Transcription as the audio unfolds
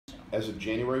As of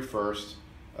January 1st,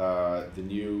 the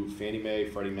new Fannie Mae,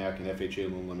 Freddie Mac, and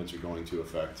FHA loan limits are going to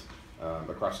affect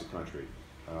across the country.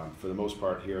 For the most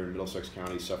part, here in Middlesex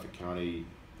County, Suffolk County,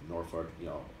 Norfolk,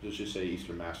 let's just say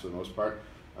Eastern Mass for the most part,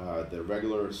 the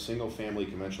regular single-family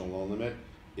conventional loan limit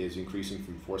is increasing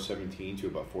from 417 to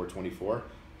about 424.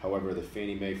 However, the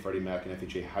Fannie Mae, Freddie Mac, and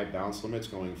FHA high balance limit's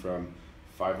going from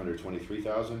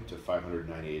 $523,000 to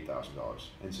 $598,000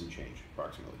 and some change,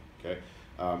 approximately. Okay,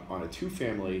 on a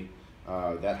two-family,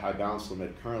 that high balance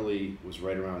limit currently was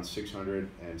right around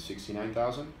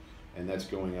 $669,000, and that's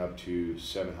going up to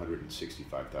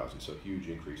 $765,000. So huge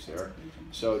increase there.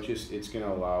 So it's going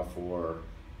to allow for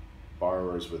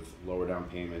borrowers with lower down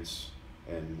payments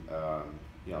and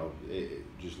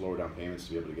just lower down payments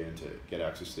to be able to get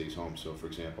access to these homes. So, for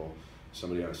example,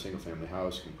 somebody on a single-family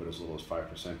house can put as little as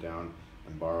 5% down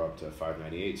and borrow up to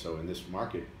 $598. So, in this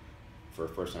market, for a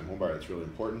first-time home buyer, that's really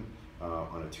important.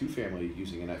 On a two-family,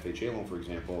 using an FHA loan, for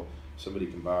example, somebody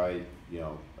can buy,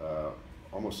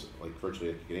 almost like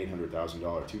virtually like an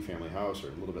 $800,000 two-family house, or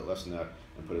a little bit less than that,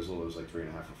 and put as little as like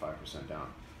 3.5% or 5%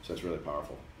 down. So that's really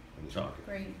powerful in this market.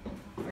 Great.